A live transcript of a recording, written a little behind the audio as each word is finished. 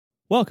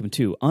Welcome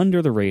to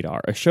Under the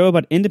Radar, a show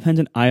about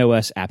independent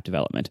iOS app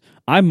development.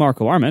 I'm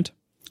Marco Arment.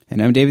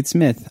 And I'm David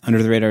Smith.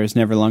 Under the Radar is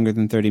never longer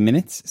than 30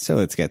 minutes, so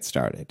let's get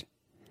started.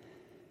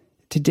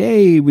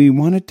 Today, we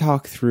want to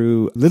talk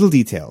through little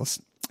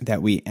details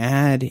that we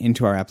add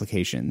into our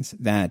applications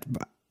that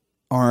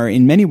are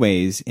in many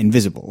ways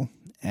invisible,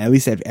 at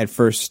least at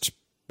first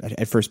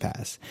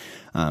pass.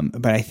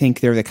 But I think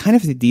they're the kind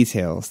of the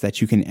details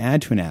that you can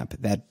add to an app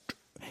that,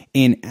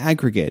 in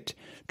aggregate,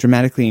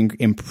 dramatically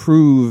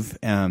improve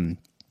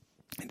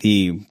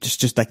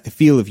just like the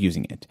feel of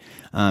using it.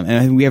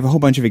 And we have a whole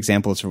bunch of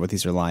examples for what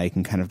these are like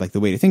and kind of like the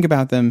way to think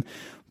about them.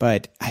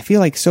 But I feel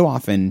like so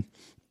often,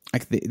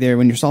 like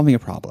when you're solving a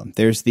problem,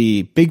 there's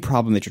the big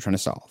problem that you're trying to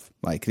solve.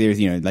 Like there's,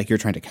 like you're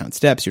trying to count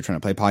steps, you're trying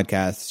to play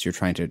podcasts, you're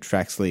trying to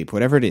track sleep,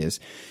 whatever it is.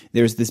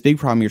 There's this big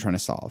problem you're trying to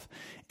solve.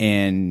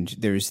 And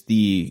there's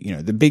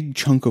the big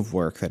chunk of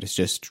work that is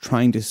just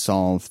trying to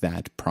solve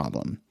that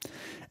problem.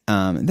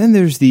 Then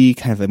there's the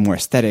kind of the more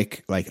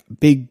aesthetic,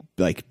 big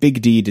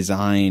D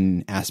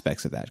design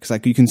aspects of that.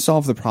 Because you can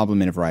solve the problem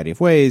in a variety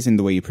of ways in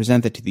the way you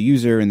present that to the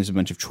user, and there's a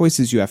bunch of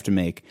choices you have to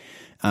make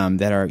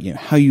that are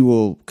how you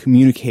will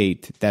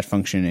communicate that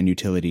function and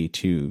utility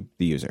to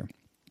the user.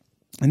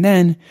 And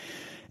then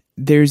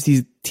there's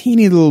these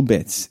teeny little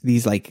bits,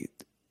 these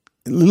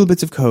little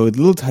bits of code,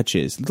 little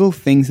touches, little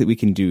things that we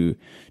can do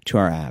to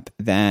our app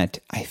that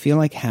I feel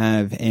like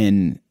have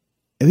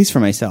at least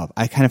for myself,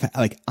 I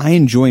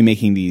enjoy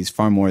making these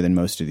far more than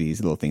most of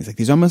these little things.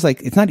 These almost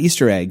it's not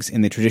Easter eggs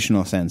in the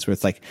traditional sense where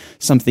it's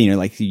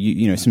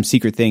something, some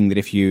secret thing that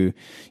if you,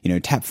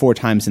 tap 4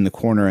 times in the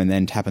corner and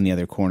then tap on the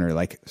other corner,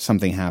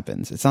 something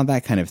happens. It's not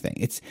that kind of thing.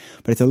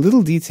 But it's a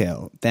little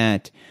detail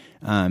that,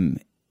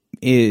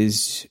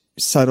 is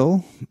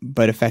subtle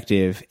but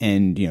effective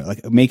and,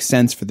 makes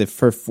sense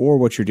for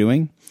what you're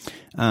doing.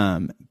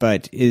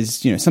 But is,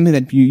 something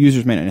that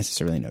users might not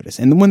necessarily notice.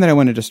 And the one that I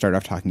wanted to start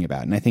off talking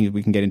about, and I think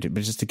we can get into,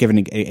 but just to give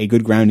a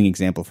good grounding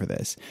example for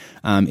this,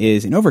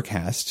 is in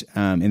Overcast.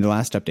 In the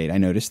last update, I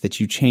noticed that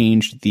you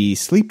changed the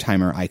sleep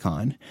timer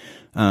icon,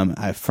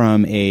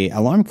 from a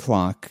alarm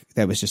clock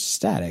that was just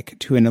static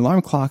to an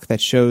alarm clock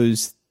that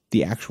shows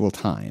the actual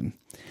time.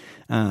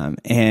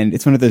 And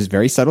it's one of those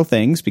very subtle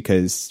things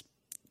because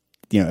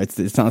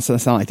it's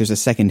not like there's a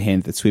second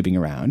hand that's sweeping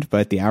around,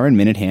 but the hour and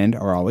minute hand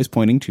are always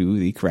pointing to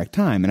the correct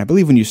time. And I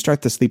believe when you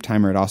start the sleep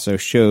timer, it also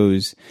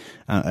shows,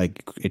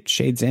 it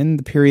shades in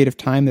the period of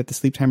time that the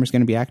sleep timer is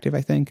going to be active,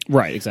 I think.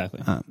 Right,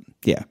 exactly.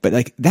 Yeah,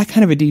 but that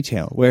kind of a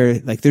detail where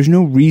there's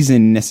no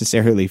reason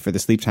necessarily for the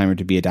sleep timer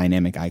to be a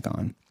dynamic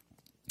icon.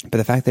 But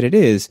the fact that it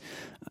is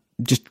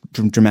just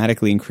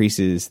dramatically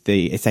increases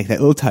it's like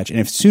that little touch. And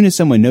as soon as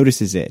someone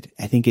notices it,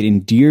 I think it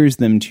endears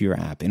them to your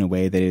app in a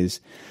way that is,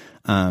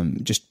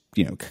 just,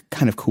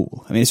 kind of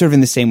cool. I mean, it's sort of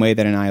in the same way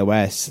that in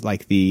iOS,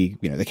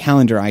 the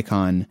calendar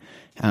icon,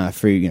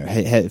 for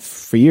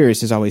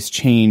years has always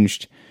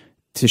changed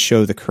to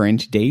show the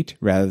current date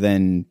rather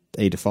than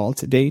a default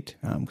date.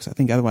 Because I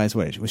think otherwise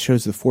it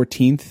shows the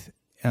 14th,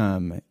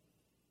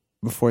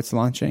 before it's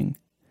launching.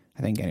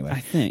 I think anyway.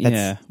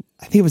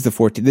 I think it was the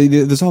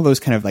 14th. There's all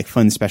those kind of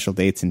fun special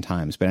dates and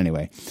times. But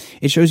anyway,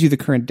 it shows you the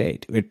current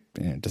date. It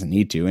doesn't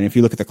need to. And if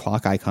you look at the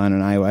clock icon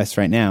on iOS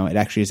right now, it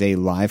actually is a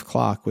live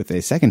clock with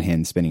a second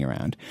hand spinning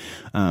around,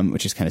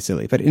 which is kind of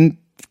silly. But in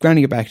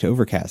grounding it back to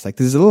Overcast, this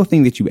is a little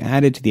thing that you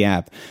added to the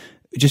app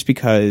just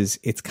because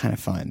it's kind of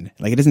fun.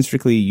 It isn't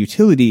strictly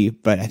utility,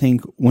 but I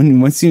think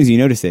as soon as you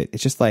notice it,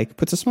 it's just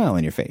puts a smile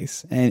on your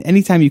face. And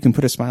anytime you can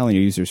put a smile on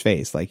your user's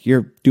face,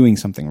 you're doing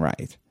something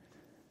right.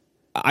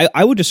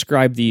 I would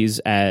describe these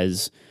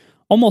as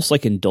almost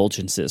like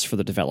indulgences for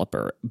the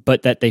developer,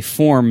 but that they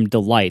form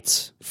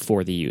delights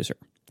for the user.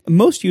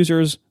 Most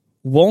users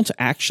won't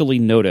actually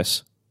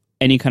notice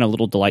any kind of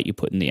little delight you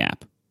put in the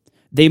app.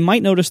 They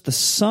might notice the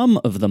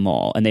sum of them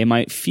all, and they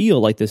might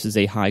feel like this is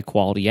a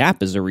high-quality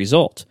app as a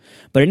result.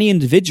 But any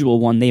individual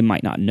one, they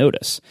might not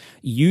notice.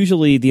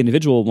 Usually the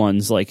individual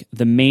ones,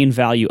 the main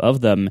value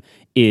of them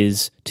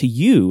is to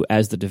you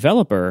as the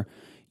developer.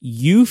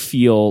 You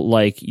feel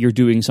like you're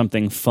doing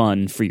something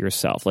fun for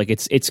yourself.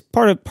 It's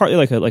partly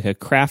like a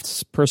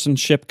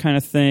craftspersonship kind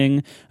of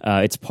thing.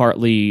 It's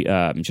partly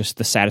just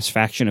the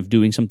satisfaction of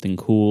doing something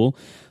cool,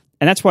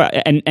 and that's why.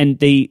 And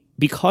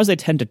because they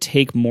tend to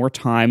take more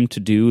time to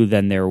do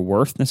than they're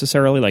worth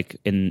necessarily,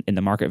 in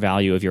the market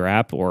value of your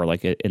app, or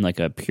in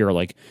a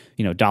pure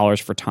dollars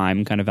for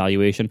time kind of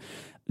valuation.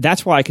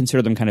 That's why I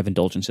consider them kind of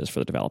indulgences for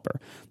the developer.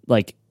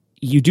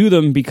 You do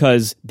them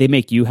because they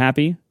make you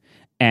happy.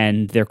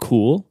 And they're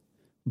cool,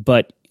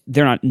 but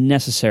they're not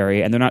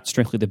necessary, and they're not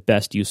strictly the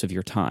best use of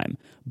your time.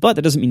 But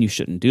that doesn't mean you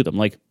shouldn't do them.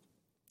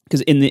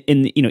 Because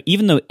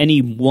even though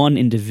any one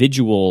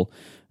individual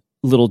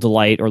little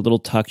delight or little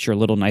touch or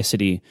little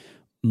nicety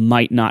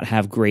might not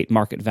have great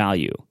market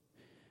value,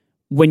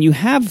 when you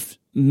have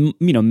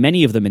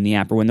many of them in the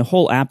app, or when the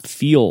whole app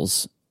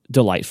feels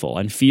delightful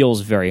and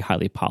feels very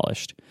highly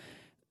polished,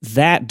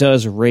 that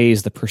does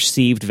raise the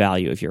perceived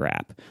value of your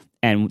app.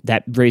 and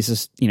that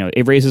raises,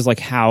 it raises like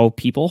how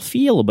people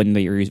feel when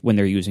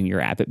they're using your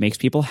app. It makes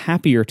people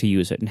happier to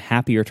use it and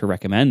happier to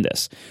recommend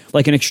this.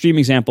 Like an extreme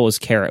example is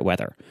Carrot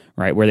Weather,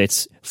 right? Where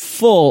it's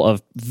full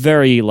of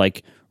very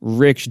like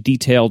rich,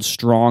 detailed,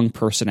 strong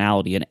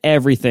personality, and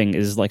everything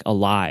is like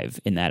alive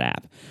in that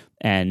app.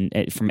 And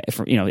from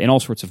in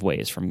all sorts of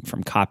ways, from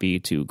copy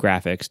to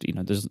graphics,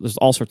 there's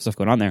all sorts of stuff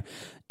going on there.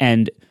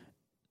 And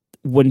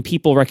when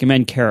people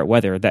recommend Carrot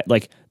Weather, that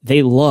like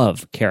they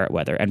love Carrot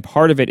Weather, and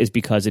part of it is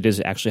because it is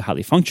actually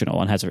highly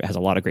functional and has a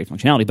lot of great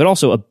functionality. But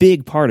also a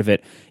big part of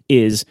it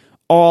is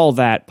all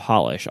that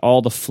polish,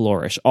 all the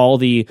flourish, all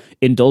the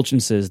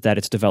indulgences that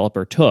its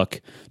developer took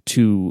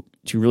to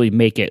really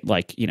make it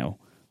like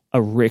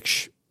a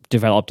rich,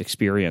 developed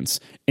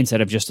experience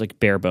instead of just like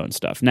bare bone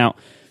stuff. Now,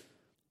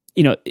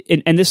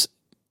 and this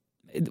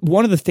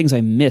one of the things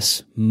I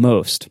miss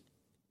most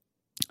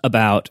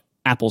about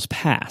Apple's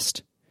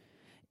past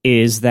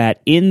is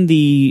that in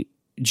the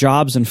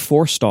Jobs and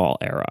Forstall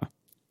era,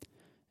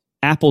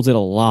 Apple did a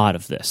lot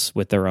of this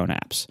with their own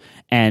apps.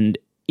 And,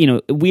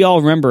 we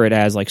all remember it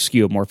as like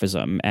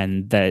skeuomorphism,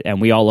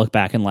 and we all look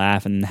back and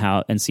laugh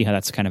and see how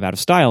that's kind of out of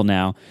style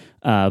now.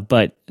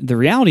 But the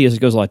reality is it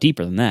goes a lot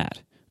deeper than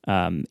that.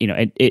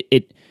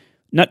 It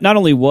not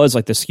only was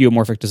like the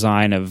skeuomorphic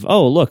design of,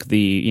 oh, look,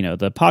 the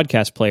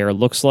podcast player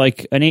looks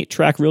like an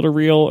 8-track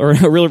reel-to-reel or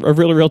a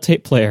reel-to-reel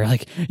tape player.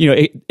 Like,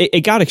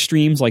 it got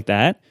extremes like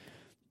that.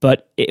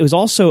 But it was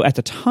also, at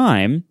the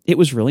time, it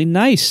was really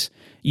nice.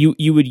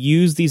 You would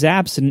use these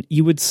apps and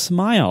you would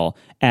smile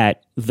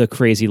at the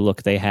crazy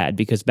look they had,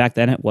 because back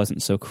then it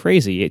wasn't so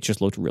crazy. It just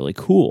looked really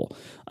cool.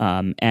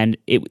 And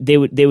they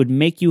would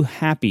make you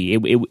happy.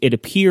 It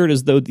appeared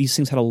as though these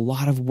things had a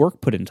lot of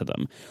work put into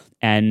them.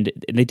 And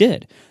they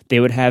did. They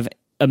would have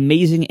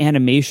amazing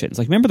animations.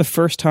 Like, remember the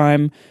first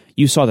time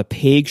you saw the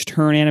page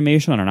turn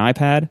animation on an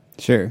iPad?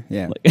 Sure,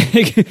 yeah.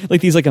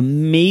 Like these like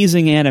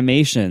amazing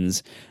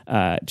animations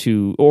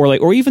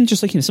or even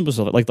just like simple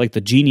stuff like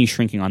the genie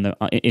shrinking on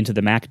into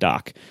the Mac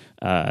dock.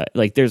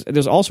 Like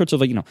there's all sorts of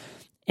like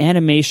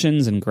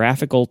animations and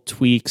graphical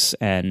tweaks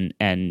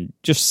and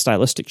just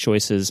stylistic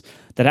choices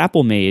that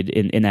Apple made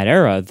in that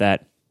era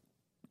that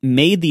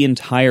made the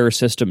entire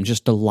system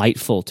just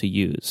delightful to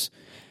use.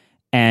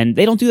 And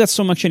they don't do that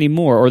so much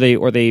anymore, or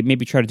they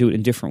maybe try to do it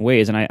in different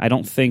ways. And I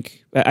don't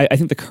think I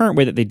think the current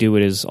way that they do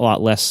it is a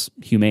lot less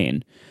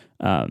humane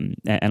and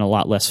a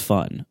lot less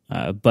fun.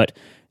 But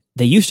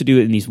they used to do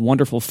it in these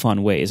wonderful,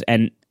 fun ways,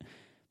 and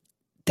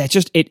that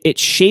just it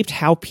shaped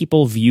how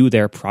people view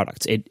their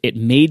products. It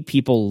made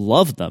people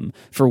love them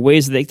for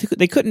ways that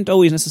they couldn't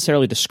always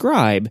necessarily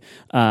describe,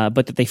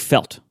 but that they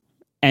felt.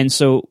 And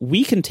so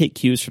we can take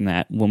cues from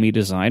that when we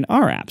design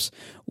our apps.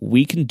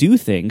 We can do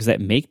things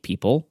that make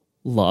people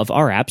love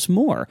our apps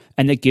more,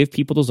 and that give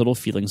people those little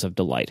feelings of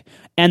delight,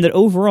 and that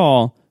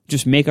overall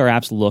just make our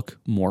apps look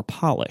more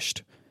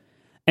polished.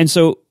 And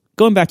so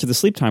going back to the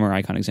sleep timer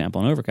icon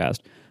example in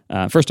Overcast,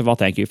 first of all,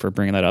 thank you for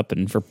bringing that up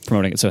and for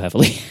promoting it so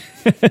heavily.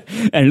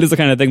 And it is the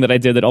kind of thing that I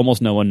did that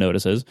almost no one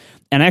notices.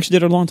 And I actually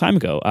did it a long time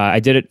ago. I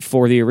did it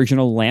for the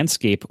original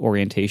landscape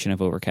orientation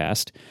of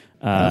Overcast.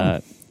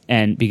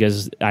 And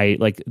because I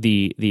like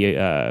the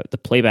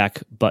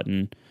playback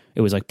button, it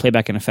was like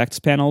playback and effects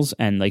panels,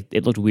 and like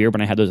it looked weird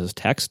when I had those as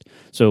text.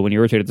 So when you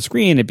rotated the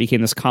screen, it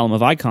became this column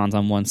of icons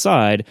on one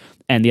side,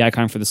 and the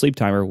icon for the sleep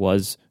timer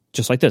was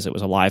just like this. It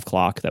was a live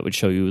clock that would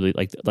show you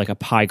like a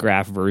pie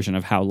graph version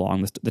of how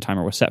long the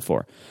timer was set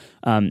for.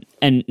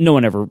 And no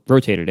one ever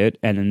rotated it,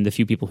 and then the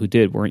few people who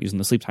did weren't using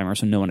the sleep timer,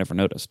 so no one ever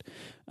noticed.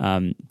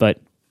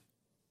 But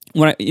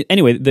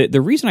anyway,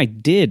 the reason I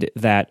did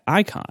that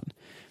icon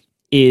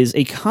is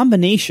a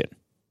combination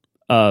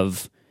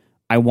of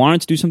I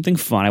wanted to do something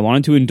fun. I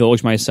wanted to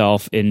indulge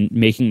myself in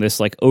making this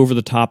like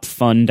over-the-top,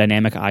 fun,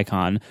 dynamic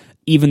icon,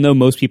 even though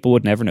most people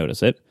would never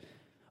notice it.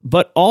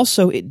 But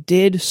also, it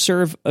did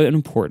serve an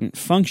important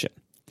function.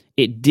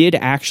 It did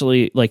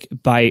actually, like,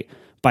 by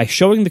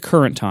showing the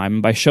current time,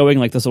 by showing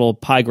like this little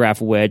pie graph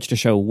wedge to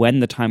show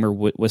when the timer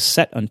was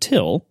set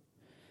until,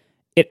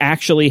 it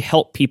actually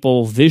helped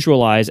people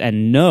visualize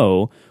and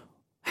know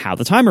how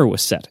the timer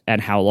was set and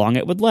how long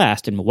it would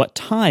last and what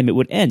time it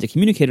would end. It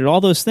communicated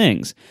all those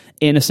things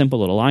in a simple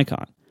little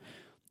icon.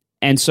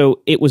 And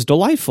so it was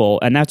delightful,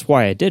 and that's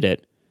why I did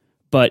it.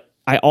 But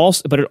it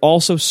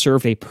also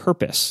served a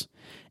purpose.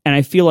 And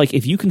I feel like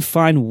if you can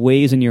find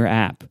ways in your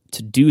app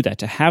to do that,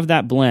 to have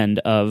that blend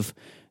of,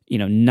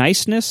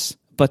 niceness,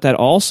 but that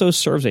also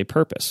serves a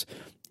purpose,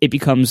 it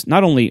becomes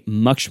not only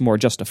much more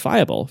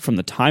justifiable from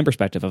the time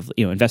perspective of,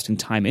 investing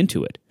time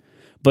into it,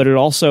 but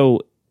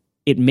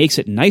it makes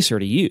it nicer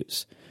to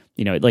use.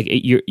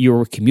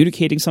 You're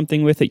communicating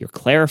something with it, you're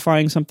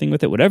clarifying something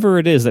with it, whatever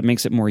it is that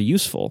makes it more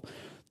useful.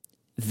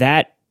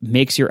 That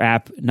makes your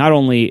app not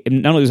only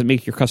does it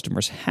make your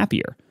customers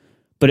happier,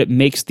 but it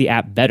makes the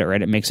app better,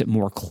 and it makes it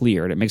more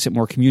clear, and it makes it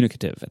more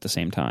communicative at the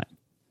same time.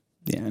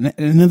 Yeah, and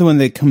another one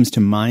that comes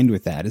to mind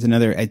with that is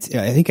I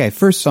think I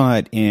first saw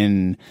it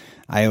in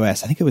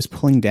iOS. I think it was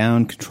pulling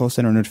down Control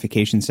Center,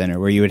 Notification Center,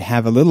 where you would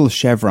have a little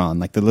chevron,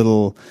 like the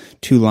little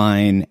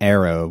 2-line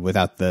arrow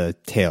without the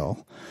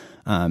tail.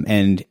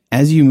 And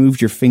as you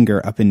moved your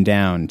finger up and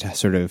down to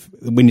sort of,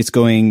 when it's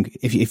going,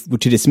 if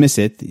to dismiss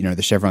it,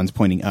 the chevron's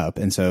pointing up.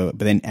 And so,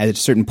 but then at a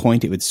certain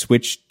point, it would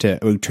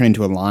it would turn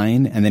into a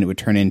line, and then it would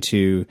turn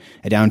into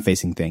a down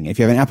facing thing. If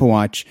you have an Apple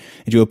Watch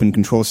and you open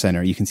Control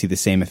Center, you can see the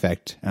same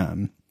effect,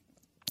 in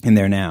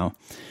there now.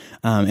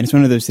 And it's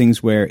one of those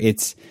things where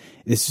it's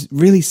this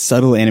really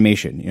subtle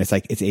animation. It's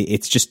like,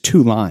 it's just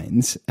 2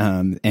 lines,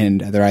 and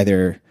they're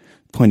either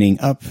pointing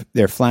up,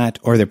 they're flat,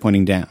 or they're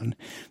pointing down.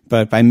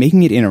 But by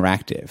making it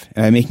interactive,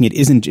 by making it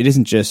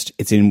isn't just,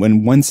 it's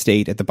in one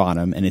state at the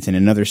bottom and it's in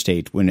another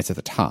state when it's at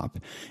the top.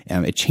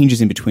 It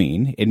changes in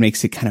between. It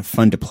makes it kind of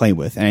fun to play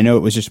with. And I know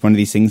it was just one of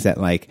these things that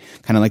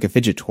kind of like a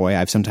fidget toy.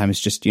 I've sometimes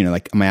just,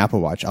 like on my Apple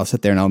Watch, I'll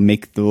sit there and I'll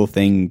make the little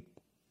thing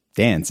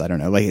dance. I don't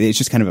know. Like, it's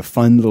just kind of a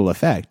fun little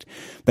effect,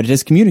 but it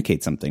does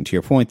communicate something, to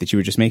your point that you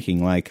were just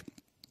making. Like,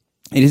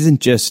 it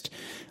isn't just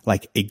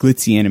like a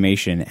glitzy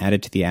animation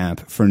added to the app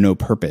for no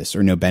purpose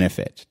or no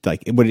benefit.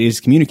 Like, what it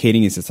is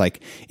communicating is, it's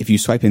like, if you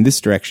swipe in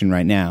this direction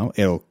right now,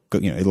 it'll go,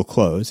 it'll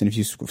close. And if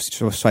you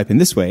swipe in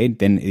this way,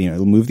 then,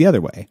 it'll move the other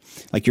way.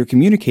 Like, you're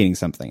communicating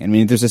something. I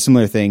mean, there's a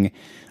similar thing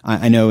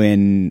I know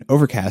in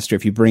Overcast, or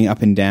if you bring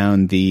up and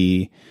down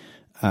the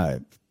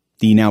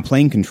now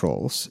playing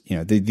controls,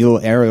 the little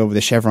arrow over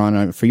the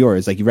chevron for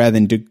yours, like, rather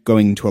than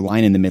going to a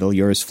line in the middle,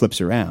 yours flips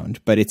around,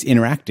 but it's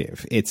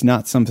interactive. It's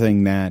not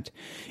something that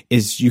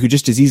you could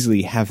just as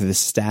easily have the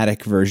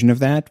static version of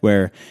that,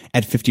 where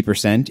at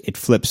 50%, it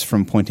flips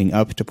from pointing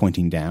up to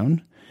pointing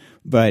down.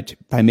 But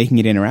by making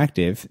it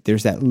interactive,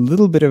 there's that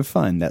little bit of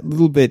fun, that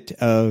little bit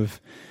of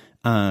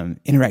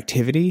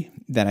interactivity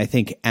that I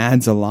think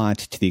adds a lot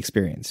to the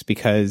experience,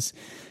 because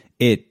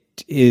it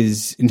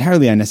is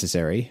entirely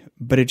unnecessary,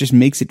 but it just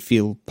makes it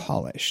feel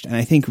polished. And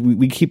I think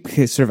we keep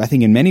sort of, I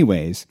think in many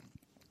ways,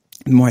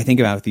 the more I think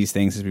about these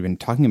things as we've been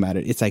talking about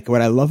it, it's like,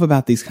 what I love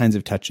about these kinds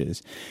of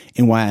touches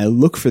and why I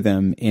look for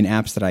them in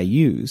apps that I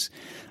use,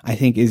 I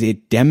think, is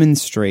it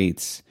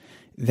demonstrates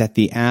that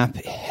the app,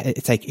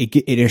 it's like,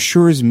 it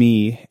assures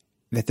me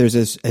that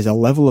there's a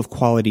level of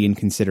quality and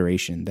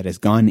consideration that has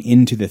gone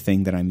into the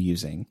thing that I'm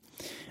using.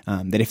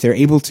 That if they're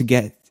able to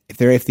get, if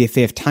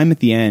they have time at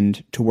the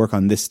end to work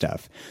on this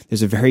stuff,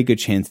 there's a very good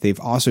chance they've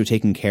also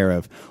taken care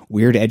of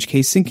weird edge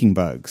case syncing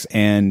bugs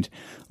and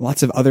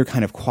lots of other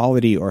kind of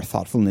quality or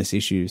thoughtfulness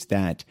issues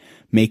that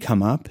may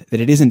come up, that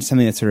it isn't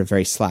something that's sort of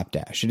very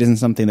slapdash. It isn't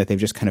something that they've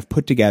just kind of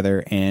put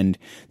together and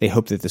they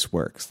hope that this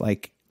works.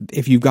 Like,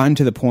 if you've gotten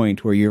to the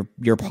point where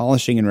you're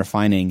polishing and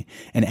refining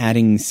and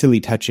adding silly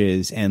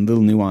touches and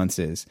little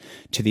nuances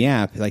to the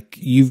app, like,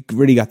 you've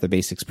really got the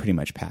basics pretty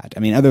much pat. I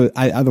mean,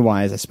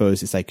 otherwise, I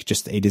suppose it's like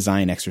just a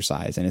design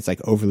exercise and it's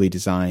like overly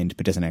designed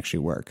but doesn't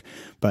actually work.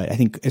 But I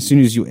think as soon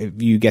as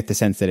you get the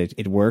sense that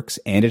it works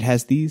and it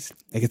has these,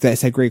 like,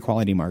 it's a great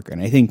quality marker.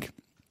 And I think,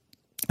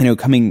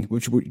 coming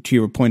to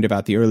your point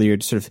about the earlier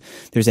sort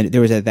of,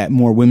 there was that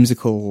more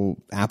whimsical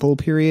Apple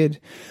period.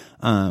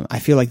 I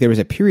feel like there was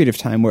a period of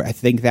time where I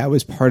think that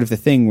was part of the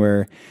thing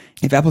where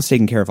if Apple's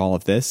taking care of all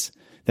of this,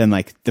 then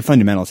like the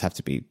fundamentals have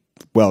to be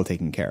well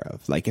taken care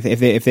of. Like,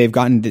 if they've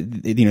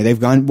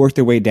gotten, worked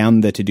their way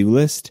down the to-do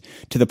list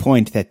to the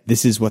point that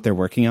this is what they're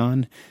working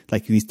on,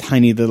 like these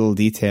tiny little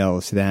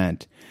details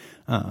that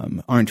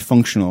aren't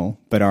functional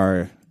but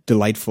are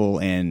delightful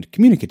and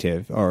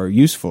communicative or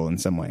useful in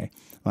some way.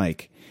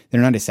 Like,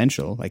 they're not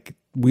essential. Like,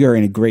 we are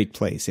in a great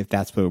place if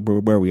that's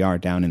where we are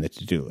down in the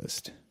to-do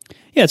list.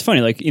 Yeah, it's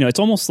funny. Like, it's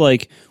almost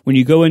like when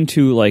you go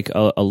into like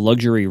a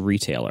luxury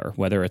retailer,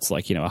 whether it's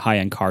like, a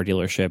high-end car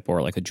dealership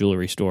or like a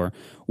jewelry store,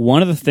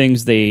 one of the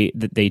things they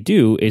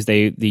do is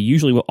they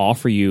usually will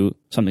offer you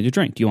something to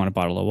drink. Do you want a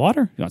bottle of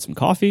water? You want some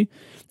coffee?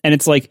 And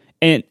it's like,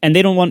 and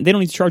they don't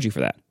need to charge you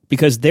for that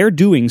because they're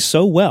doing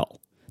so well.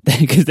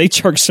 Because they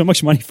charge so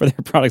much money for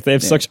their product, they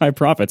have such high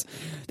profits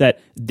that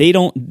they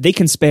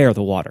can spare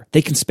the water,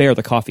 they can spare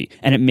the coffee,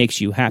 and it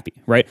makes you happy,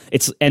 right?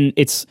 It's kind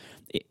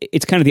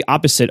of the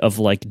opposite of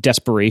like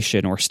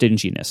desperation or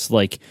stinginess,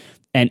 like,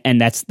 and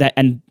that's that.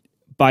 And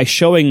by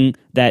showing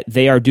that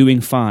they are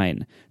doing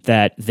fine,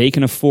 that they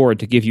can afford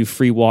to give you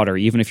free water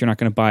even if you're not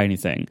going to buy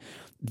anything,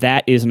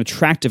 that is an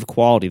attractive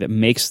quality that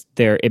makes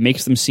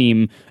them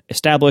seem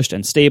established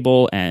and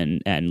stable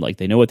and like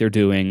they know what they're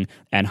doing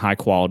and high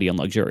quality and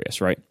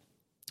luxurious, right?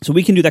 So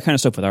we can do that kind of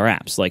stuff with our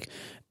apps. Like,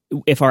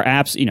 if our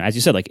apps, as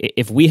you said, like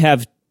if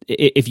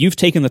you've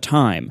taken the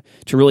time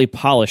to really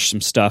polish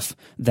some stuff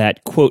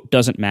that, quote,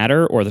 doesn't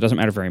matter or that doesn't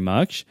matter very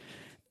much,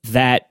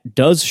 that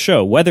does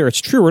show, whether it's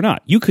true or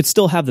not. You could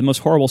still have the most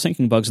horrible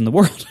syncing bugs in the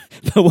world,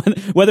 but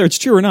whether it's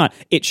true or not,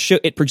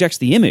 it projects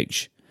the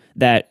image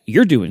that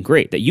you're doing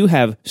great, that you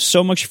have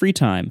so much free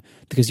time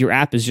because your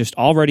app is just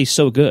already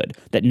so good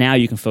that now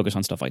you can focus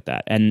on stuff like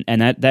that. And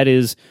that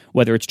is,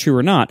 whether it's true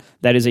or not,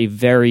 that is a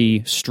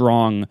very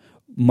strong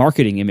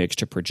marketing image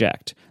to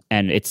project,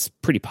 and it's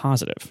pretty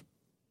positive.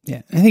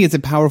 Yeah, I think it's a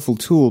powerful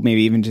tool,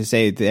 maybe even to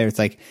say that it's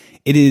like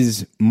it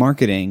is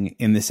marketing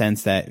in the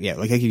sense that, yeah,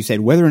 like you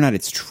said, whether or not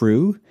it's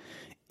true,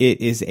 it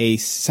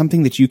is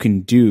something that you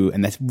can do,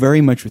 and that's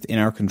very much within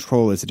our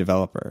control as a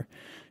developer.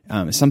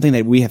 Something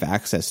that we have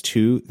access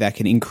to that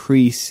can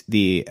increase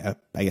the,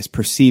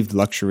 perceived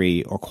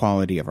luxury or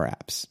quality of our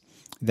apps.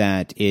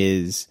 That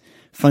is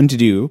fun to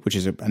do, which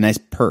is a nice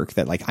perk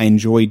that like I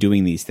enjoy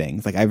doing these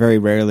things. Like I very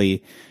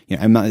rarely,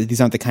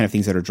 these aren't the kind of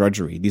things that are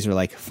drudgery. These are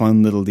like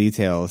fun little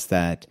details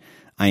that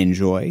I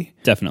enjoy.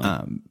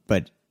 Definitely.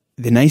 But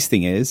the nice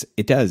thing is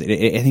I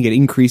think it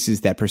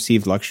increases that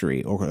perceived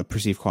luxury or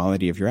perceived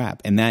quality of your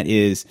app. And that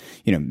is,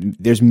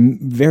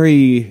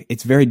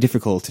 it's very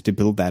difficult to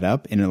build that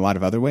up in a lot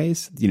of other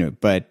ways,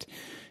 but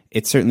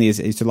it certainly is.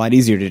 It's a lot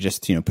easier to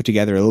just put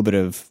together a little bit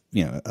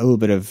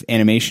of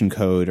animation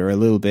code or a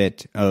little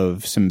bit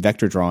of some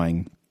vector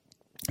drawing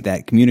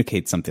that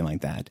communicates something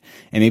like that.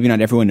 And maybe not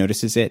everyone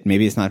notices it.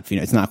 Maybe it's not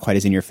it's not quite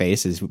as in your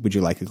face as would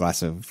you like a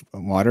glass of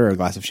water or a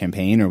glass of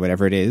champagne or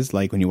whatever it is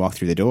like when you walk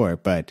through the door.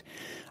 But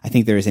I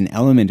think there is an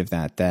element of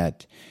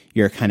that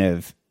you're kind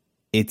of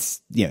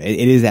it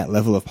is that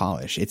level of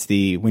polish. It's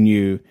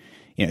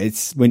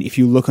if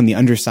you look on the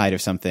underside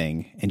of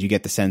something and you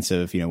get the sense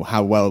of,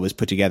 how well it was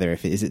put together,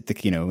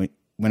 when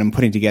I'm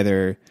putting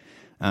together,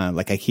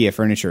 like IKEA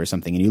furniture or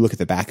something, and you look at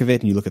the back of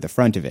it and you look at the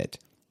front of it,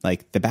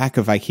 like the back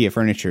of IKEA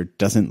furniture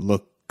doesn't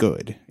look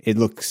good. It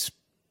looks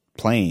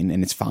plain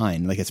and it's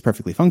fine. Like it's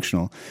perfectly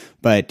functional,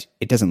 but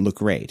it doesn't look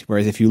great.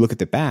 Whereas if you look at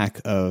the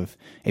back of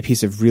a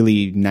piece of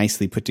really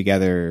nicely put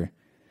together,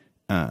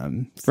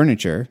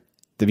 furniture,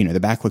 the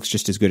back looks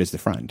just as good as the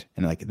front.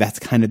 And like, that's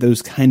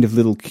those kind of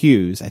little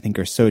cues, I think,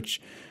 are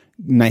such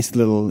nice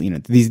little,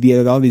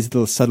 all these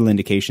little subtle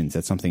indications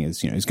that something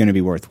is, is going to be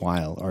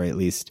worthwhile, or at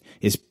least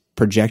is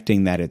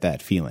projecting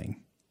that feeling.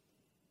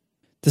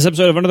 This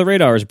episode of Under the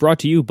Radar is brought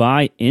to you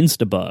by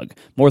Instabug.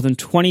 More than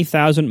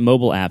 20,000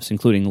 mobile apps,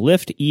 including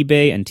Lyft,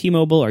 eBay, and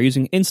T-Mobile, are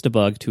using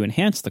Instabug to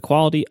enhance the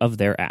quality of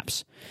their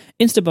apps.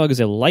 Instabug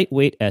is a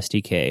lightweight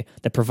SDK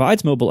that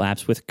provides mobile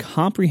apps with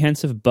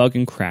comprehensive bug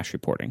and crash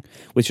reporting.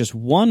 With just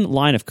one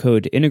line of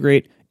code to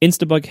integrate,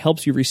 Instabug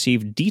helps you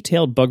receive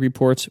detailed bug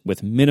reports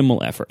with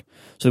minimal effort.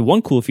 So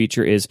one cool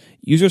feature is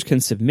users can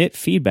submit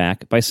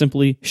feedback by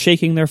simply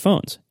shaking their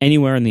phones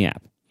anywhere in the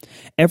app.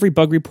 Every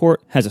bug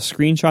report has a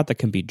screenshot that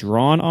can be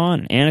drawn on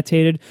and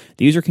annotated.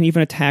 The user can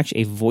even attach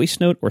a voice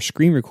note or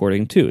screen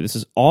recording too. This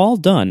is all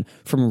done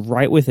from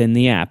right within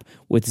the app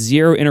with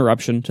zero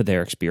interruption to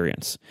their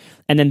experience.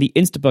 And then the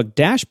Instabug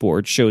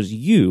dashboard shows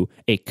you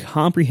a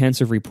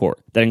comprehensive report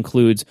that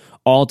includes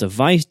all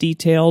device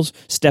details,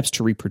 steps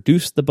to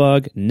reproduce the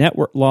bug,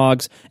 network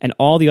logs, and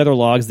all the other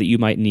logs that you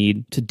might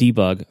need to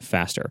debug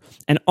faster.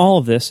 And all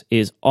of this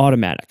is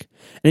automatic.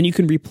 And then you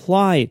can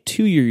reply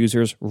to your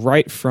users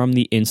right from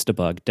the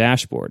Instabug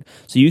dashboard.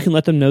 So you can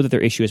let them know that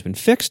their issue has been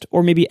fixed,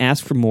 or maybe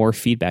ask for more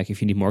feedback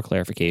if you need more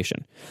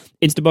clarification.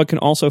 Instabug can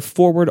also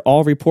forward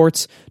all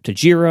reports to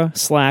Jira,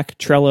 Slack,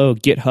 Trello,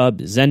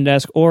 GitHub,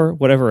 Zendesk, or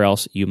whatever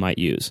else you might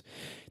use.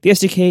 The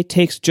SDK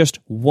takes just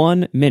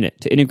 1 minute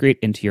to integrate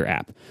into your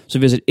app. So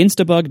visit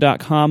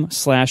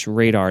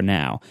instabug.com/radar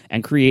now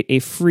and create a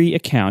free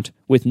account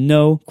with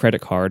no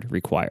credit card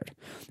required.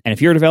 And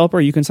if you're a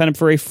developer, you can sign up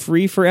for a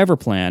free forever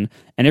plan,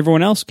 and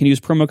everyone else can use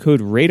promo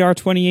code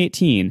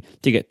RADAR2018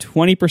 to get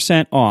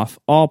 20% off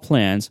all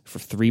plans for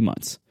 3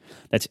 months.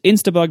 That's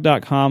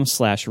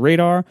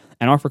instabug.com/radar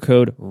and offer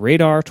code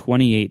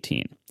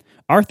RADAR2018.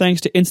 Our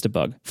thanks to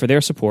Instabug for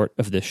their support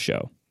of this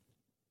show.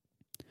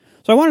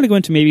 So I wanted to go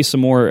into maybe some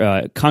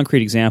more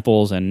concrete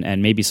examples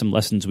and maybe some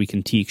lessons we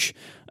can teach,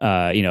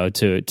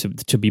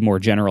 to be more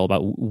general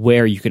about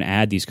where you can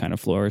add these kind of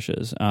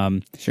flourishes.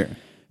 Sure.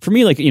 For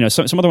me,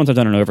 some other ones I've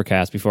done on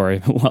Overcast before,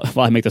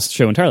 while I make this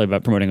show entirely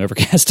about promoting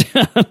Overcast.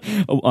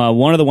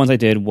 One of the ones I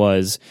did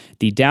was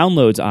the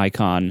downloads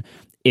icon.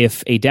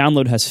 If a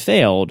download has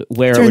failed,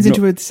 where turns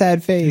into a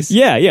sad face.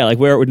 Yeah, like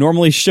where it would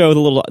normally show the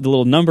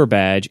little number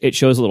badge, it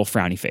shows a little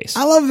frowny face.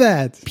 I love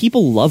that.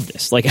 People love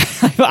this. Like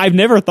I've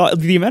never thought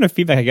the amount of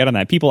feedback I get on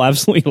that. People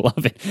absolutely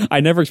love it. I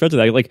never expected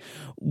that. Like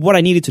what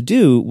I needed to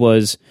do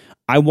was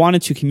I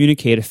wanted to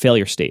communicate a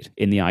failure state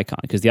in the icon,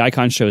 because the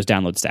icon shows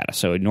download status.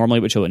 So it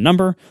normally would show a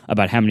number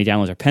about how many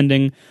downloads are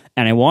pending,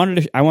 and I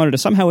wanted to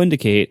somehow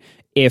indicate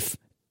if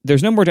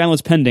there's no more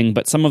downloads pending,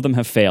 but some of them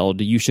have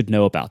failed, you should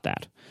know about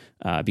that.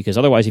 Because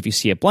otherwise, if you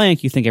see it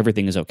blank, you think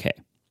everything is okay.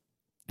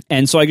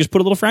 And so I just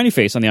put a little frowny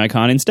face on the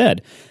icon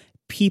instead.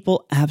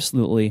 People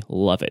absolutely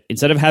love it.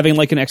 Instead of having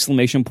like an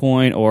exclamation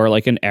point or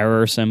like an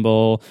error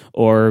symbol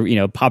or,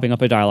 popping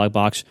up a dialog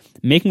box,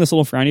 making this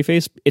little frowny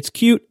face, it's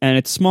cute and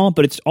it's small,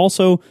 but it's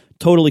also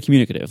totally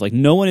communicative. Like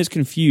no one is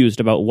confused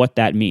about what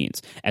that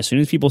means. As soon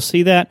as people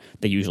see that,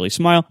 they usually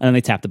smile and then they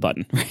tap the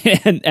button.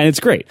 and it's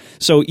great.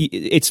 So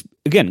it's,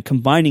 again,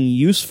 combining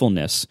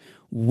usefulness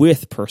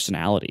with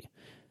personality.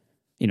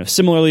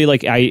 Similarly,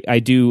 like I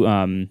do,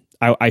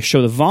 I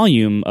show the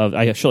volume of,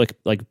 I show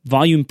like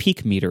volume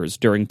peak meters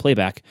during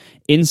playback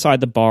inside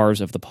the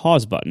bars of the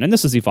pause button. And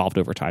this has evolved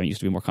over time. It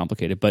used to be more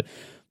complicated. But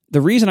the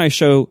reason I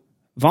show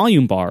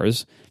volume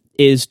bars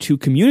is to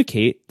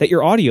communicate that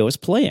your audio is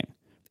playing.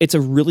 It's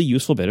a really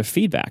useful bit of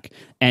feedback.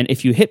 And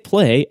if you hit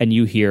play and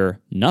you hear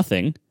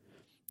nothing,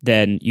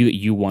 then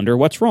you wonder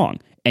what's wrong.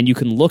 And you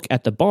can look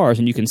at the bars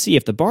and you can see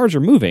if the bars are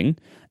moving,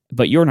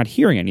 but you're not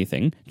hearing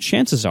anything,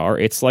 chances are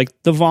it's like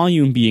the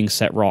volume being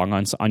set wrong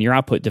on your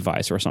output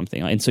device or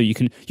something. And so you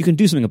can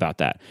do something about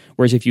that.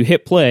 Whereas if you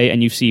hit play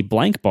and you see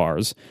blank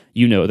bars,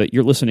 you know that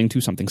you're listening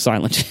to something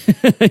silent.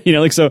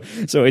 So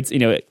it's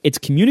it's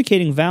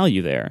communicating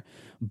value there,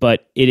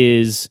 but it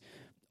is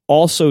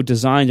also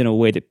designed in a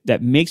way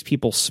that makes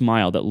people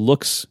smile, that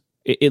looks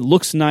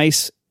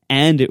nice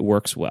and it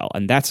works well.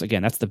 And that's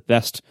the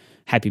best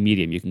happy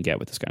medium you can get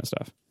with this kind of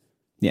stuff.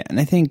 Yeah, and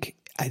I think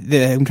I'm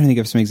trying to think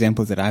of some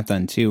examples that I've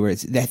done too, where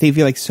I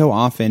feel like so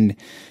often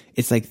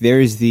it's like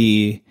there's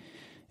the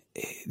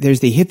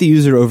hit the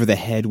user over the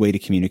head way to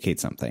communicate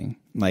something.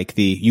 Like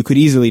you could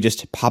easily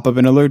just pop up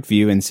an alert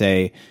view and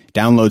say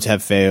downloads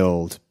have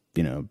failed,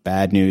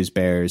 bad news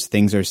bears,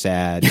 things are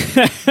sad.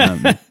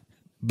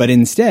 But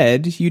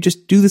instead, you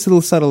just do this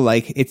little subtle,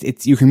 like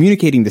you're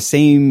communicating the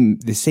same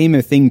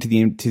thing to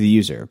the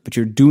user, but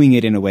you're doing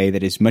it in a way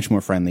that is much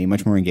more friendly,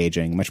 much more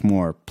engaging, much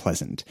more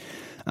pleasant.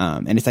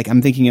 And it's like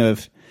I'm thinking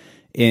of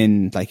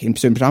in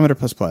Pedometer++,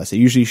 it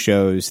usually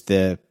shows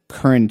the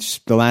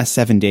last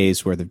 7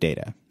 days worth of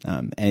data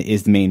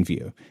is the main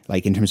view.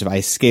 Like in terms of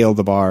I scale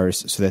the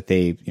bars so that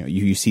they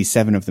you see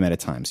 7 of them at a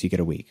time, so you get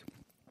a week.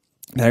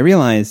 And I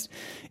realized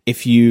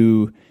if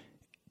you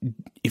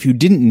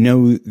didn't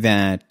know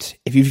that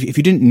if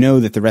you didn't know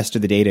that the rest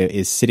of the data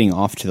is sitting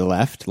off to the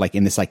left, like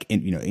in this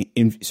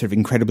in sort of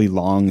incredibly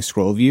long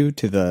scroll view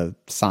to the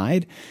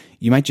side,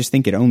 you might just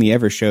think it only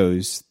ever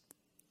shows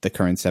the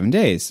current 7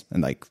 days,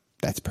 and like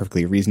that's a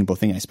perfectly reasonable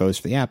thing, I suppose,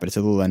 for the app, but it's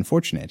a little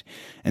unfortunate.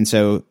 And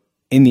so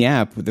in the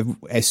app,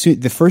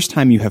 the first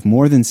time you have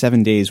more than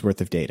 7 days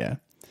worth of data,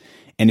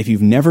 and if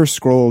you've never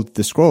scrolled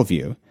the scroll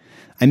view,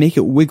 I make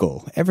it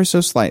wiggle ever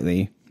so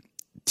slightly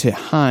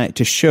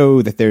to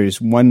show that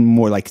there's one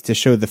more, like to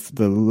show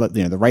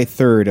the right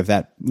third of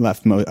that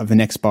left of the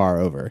next bar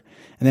over,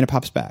 and then it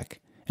pops back.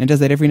 And it does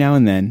that every now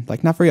and then,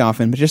 like not very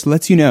often, but just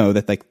lets you know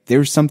that like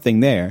there's something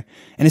there.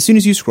 And as soon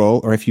as you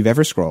scroll, or if you've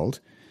ever scrolled,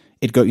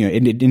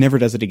 it never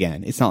does it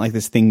again. It's not like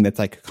this thing that's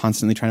like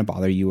constantly trying to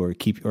bother you or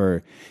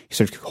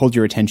sort of hold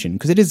your attention,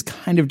 because it is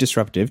kind of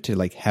disruptive to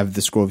like have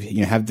the scroll,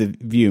 have the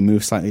view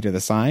move slightly to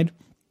the side.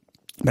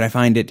 But I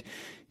find it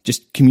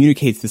just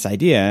communicates this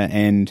idea,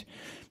 and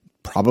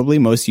probably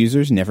most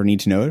users never need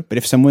to know it. But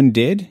if someone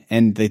did,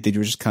 and they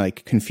were just kind of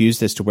like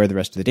confused as to where the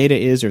rest of the data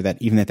is, or that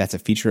that's a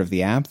feature of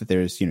the app, that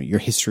there's, your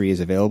history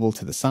is available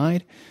to the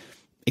side,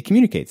 it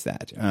communicates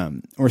that.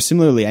 Or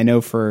similarly, I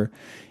know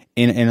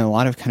in a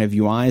lot of kind of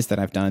UIs that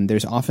I've done,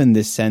 there's often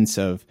this sense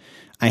of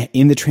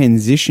in the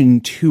transition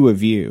to a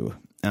view.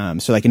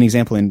 So like an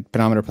example in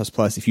Pedometer++,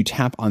 if you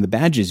tap on the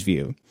badges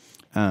view,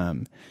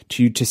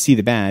 to see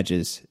the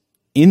badges,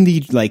 in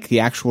the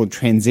actual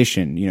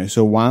transition,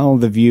 so while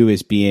the view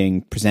is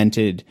being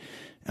presented,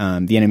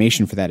 the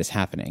animation for that is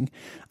happening,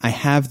 I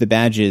have the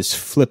badges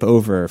flip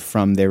over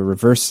from their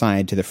reverse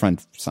side to the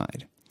front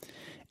side.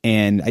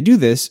 And I do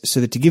this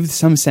so that to give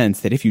some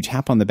sense that if you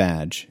tap on the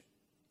badge,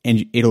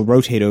 and it'll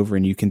rotate over,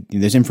 and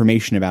there's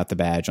information about the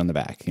badge on the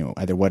back,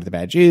 either what the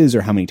badge is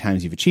or how many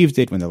times you've achieved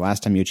it, when the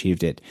last time you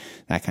achieved it,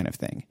 that kind of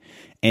thing.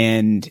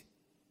 And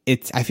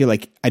I feel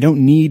like I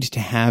don't need to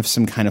have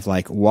some kind of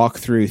like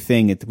walkthrough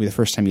thing the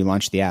first time you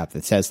launch the app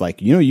that says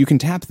like, you can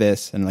tap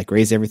this, and like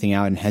raise everything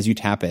out and has you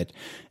tap it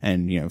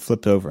and,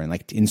 flip over, and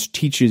like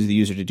teaches the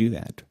user to do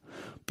that.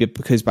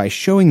 Because by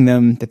showing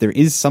them that there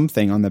is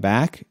something on the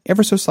back,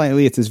 ever so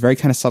slightly, it's this very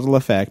kind of subtle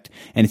effect,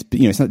 and it's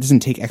it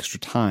doesn't take extra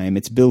time.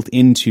 It's built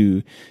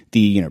into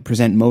the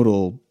present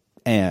modal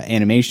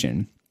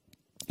animation.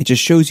 It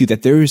just shows you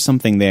that there is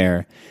something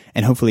there,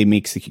 and hopefully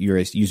makes your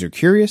user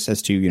curious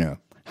as to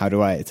how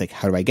do I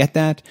get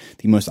that?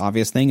 The most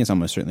obvious thing is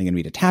almost certainly going to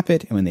be to tap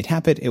it, and when they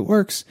tap it, it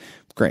works.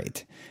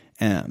 Great.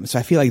 So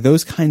I feel like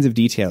those kinds of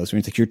details, where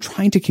it's like you're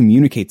trying to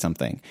communicate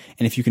something,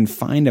 and if you can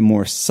find a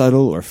more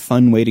subtle or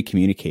fun way to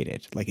communicate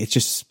it, like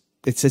it's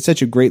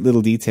such a great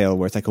little detail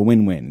where it's like a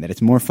win-win, that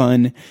it's more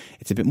fun,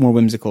 it's a bit more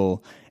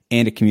whimsical,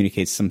 and it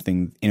communicates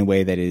something in a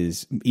way that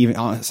is even,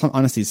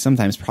 honestly,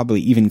 sometimes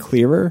probably even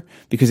clearer,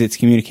 because it's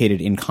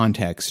communicated in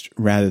context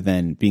rather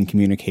than being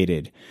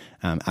communicated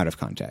out of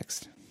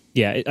context.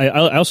 Yeah,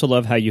 I also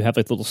love how you have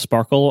like the little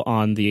sparkle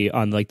on the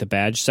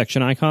badge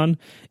section icon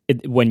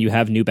when you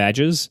have new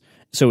badges.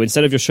 So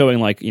instead of just showing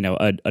like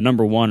a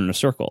number 1 in a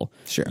circle,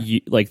 sure,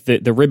 like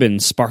the ribbon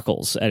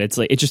sparkles, and it's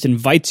like it just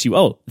invites you.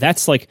 Oh,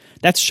 that's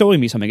showing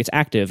me something. It's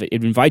active.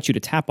 It invites you to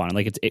tap on it.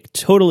 Like it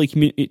totally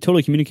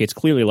communicates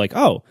clearly. Like,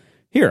 oh,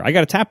 here, I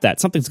got to tap that.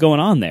 Something's going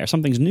on there.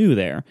 Something's new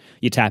there.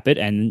 You tap it,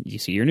 and you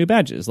see your new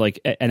badges. Like,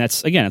 and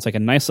that's, again, it's like a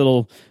nice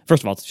little.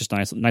 First of all, it's just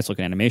a nice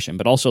looking animation,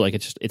 but also like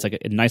it's like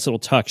a nice little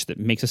touch that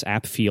makes this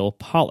app feel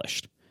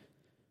polished.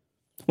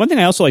 One thing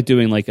I also like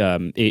doing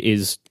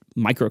is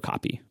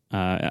microcopy.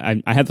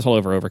 I have this all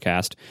over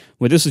Overcast,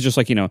 where this is just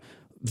like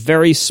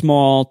very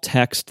small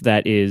text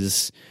that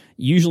is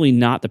usually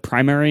not the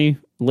primary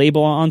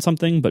label on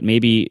something, but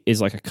maybe is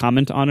like a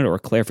comment on it or a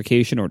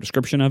clarification or a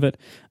description of it.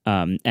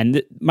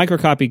 And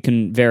microcopy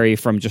can vary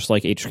from just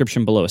like a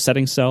description below a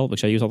settings cell,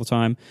 which I use all the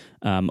time,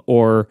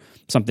 or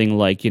something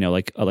like,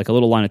 like a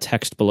little line of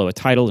text below a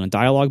title in a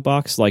dialog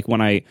box. Like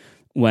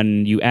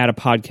when you add a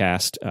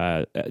podcast,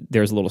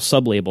 there's a little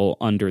sub-label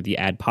under the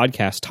add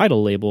podcast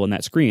title label in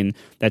that screen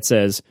that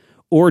says,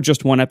 or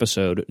just one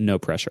episode, no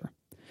pressure.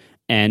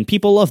 And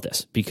people love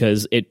this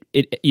because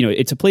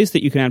it's a place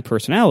that you can add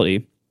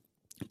personality,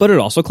 but it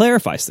also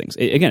clarifies things.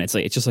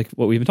 It's just like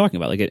what we've been talking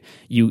about. Like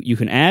you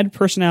can add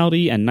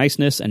personality and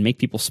niceness and make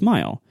people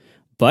smile,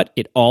 but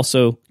it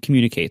also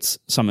communicates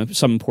some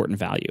important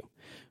value,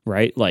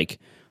 right? When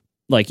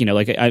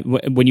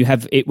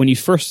you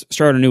first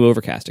start a new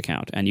Overcast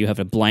account and you have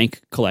a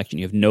blank collection,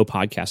 you have no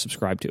podcast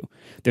subscribed to,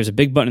 there's a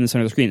big button in the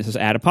center of the screen that says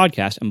add a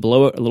podcast, and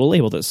below it a little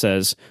label that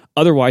says,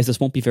 otherwise this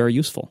won't be very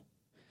useful.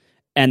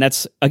 And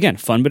that's, again,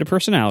 fun bit of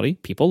personality.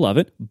 People love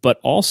it, but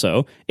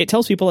also it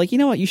tells people, like, you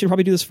know what, you should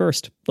probably do this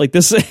first. Like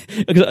this,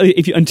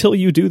 until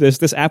you do this,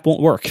 this app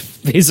won't work.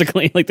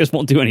 Basically, like this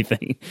won't do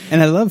anything.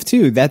 And I love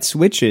too that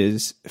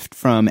switches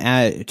from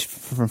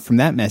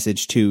that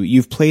message to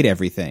you've played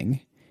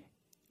everything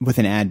with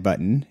an add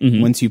button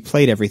once you've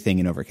played everything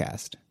in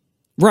Overcast.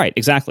 Right.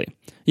 Exactly.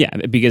 Yeah,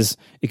 because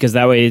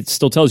that way it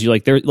still tells you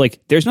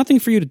there's nothing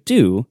for you to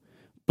do.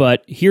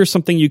 But here's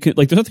something you can,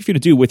 there's nothing for you to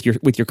do with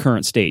your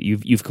current state.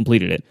 You've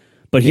completed it.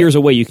 But here's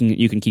a way you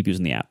can keep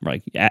using the app,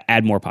 right?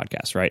 Add more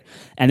podcasts, right?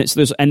 And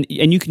and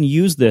you can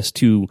use this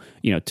to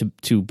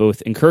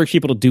both encourage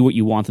people to do what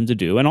you want them to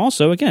do, and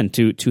also again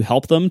to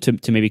help them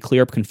to maybe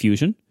clear up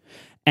confusion,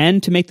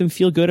 and to make them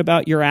feel good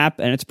about your app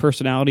and its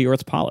personality or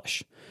its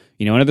polish.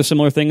 Another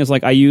similar thing is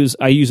like I use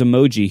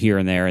emoji here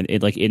and there, and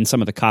in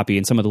some of the copy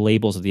and some of the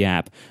labels of the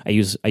app, I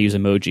use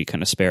emoji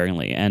kind of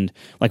sparingly, and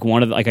I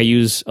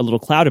use a little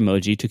cloud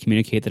emoji to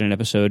communicate that an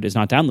episode is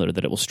not downloaded,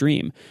 that it will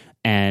stream,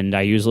 and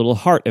I use a little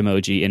heart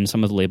emoji in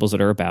some of the labels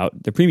that are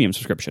about the premium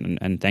subscription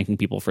and thanking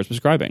people for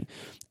subscribing,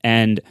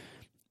 and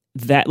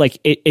that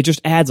it just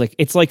adds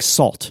it's like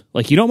salt.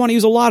 You don't want to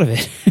use a lot of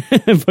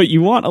it, but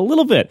you want a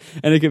little bit,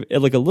 and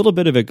a little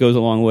bit of it goes a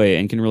long way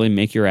and can really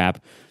make your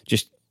app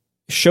just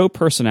show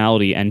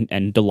personality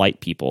and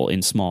delight people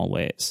in small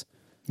ways.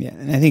 Yeah,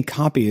 and I think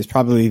copy is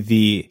probably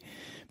the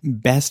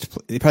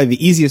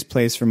easiest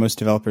place for most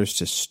developers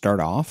to start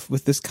off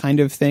with this kind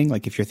of thing.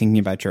 Like if you're thinking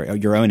about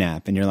your own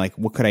app and you're like,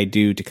 what could I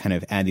do to kind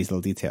of add these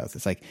little details?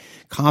 It's like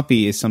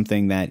copy is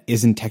something that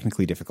isn't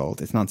technically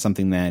difficult. It's not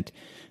something that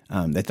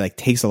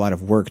takes a lot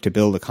of work to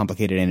build a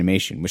complicated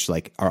animation, which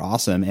are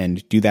awesome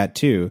and do that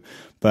too.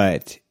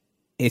 But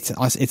it's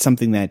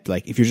something that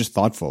if you're just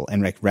thoughtful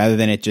and rather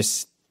than it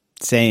just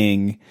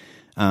saying,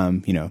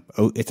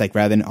 it's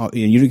rather than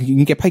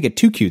you can probably get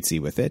too cutesy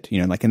with it,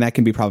 and that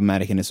can be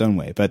problematic in its own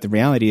way. But the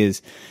reality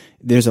is,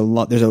 there's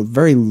a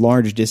very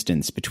large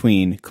distance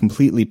between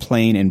completely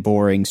plain and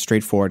boring,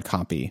 straightforward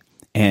copy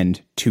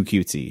and too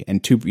cutesy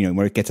and too,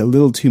 where it gets a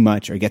little too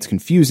much or gets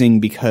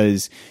confusing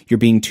because you're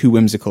being too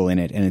whimsical in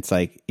it. And it's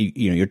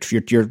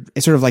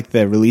it's sort of like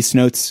the release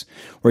notes,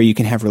 where you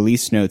can have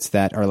release notes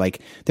that are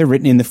they're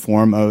written in the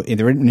form of,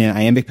 they're written in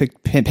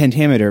iambic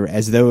pentameter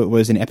as though it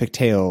was an epic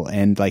tale.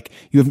 And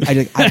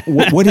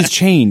what has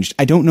changed?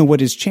 I don't know what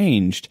has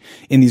changed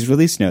in these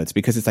release notes,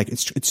 because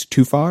it's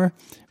too far.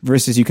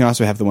 Versus you can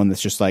also have the one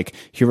that's just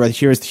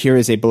here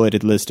is a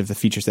bulleted list of the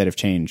features that have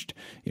changed.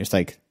 It's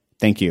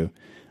thank you.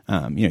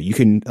 You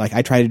can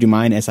I try to do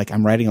mine as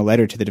I'm writing a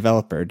letter to the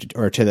developer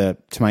or to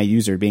my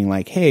user, being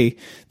hey,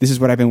 this is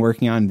what I've been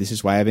working on. This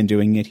is why I've been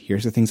doing it.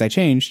 Here's the things I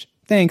changed.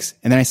 Thanks.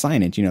 And then I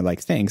sign it,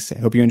 thanks. I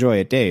hope you enjoy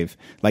it, Dave.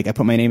 I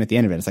put my name at the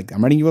end of it. It's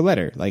I'm writing you a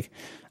letter.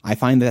 I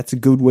find that's a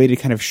good way to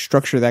kind of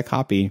structure that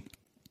copy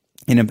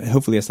in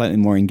hopefully a slightly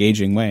more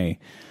engaging way.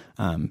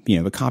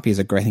 But copy is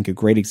I think a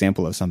great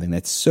example of something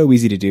that's so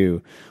easy to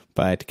do,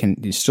 but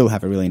can still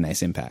have a really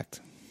nice impact.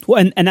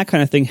 Well, and that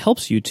kind of thing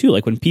helps you too.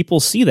 When people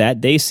see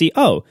that, they see,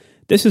 oh,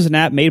 this is an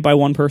app made by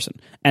one person,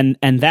 and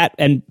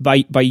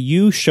by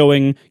you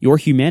showing your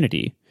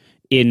humanity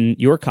in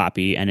your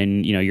copy and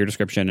in your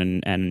description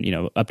and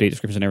update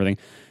descriptions and everything,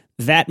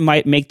 that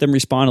might make them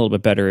respond a little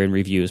bit better in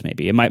reviews.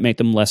 Maybe it might make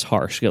them less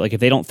harsh. If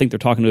they don't think they're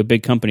talking to a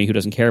big company who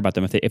doesn't care about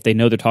them, if they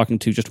know they're talking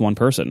to just one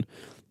person,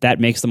 that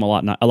makes them a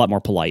lot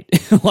more polite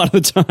a lot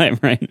of the time,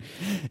 right?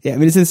 Yeah,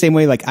 it's in the same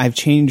way. I've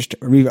changed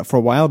for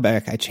a while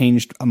back. I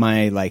changed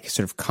my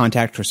sort of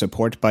contact or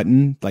support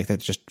button, that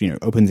just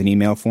opens an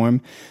email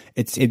form.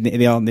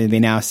 They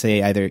now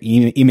say either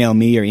email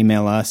me or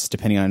email us,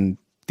 depending on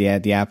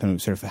the app and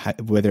sort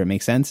of whether it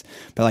makes sense.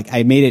 But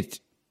I made it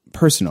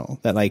personal,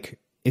 that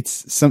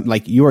it's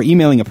you are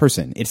emailing a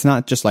person. It's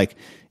not just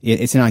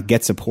it's not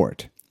get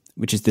support,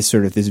 which is this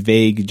sort of this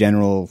vague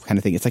general kind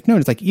of thing. It's no,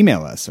 it's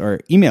email us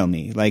or email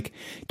me,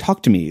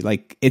 talk to me.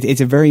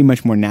 It's a very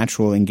much more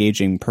natural,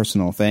 engaging,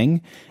 personal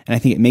thing. And I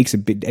think it makes a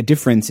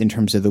difference in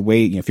terms of the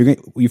way, if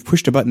you've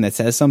pushed a button that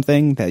says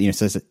something that,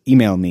 says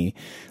email me,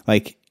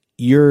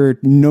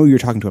 you're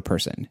talking to a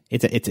person.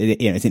 It's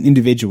an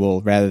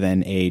individual rather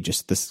than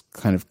just this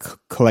kind of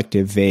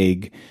collective,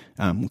 vague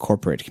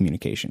corporate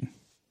communication.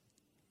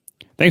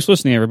 Thanks for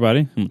listening, everybody,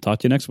 and we'll talk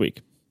to you next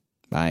week.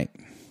 Bye.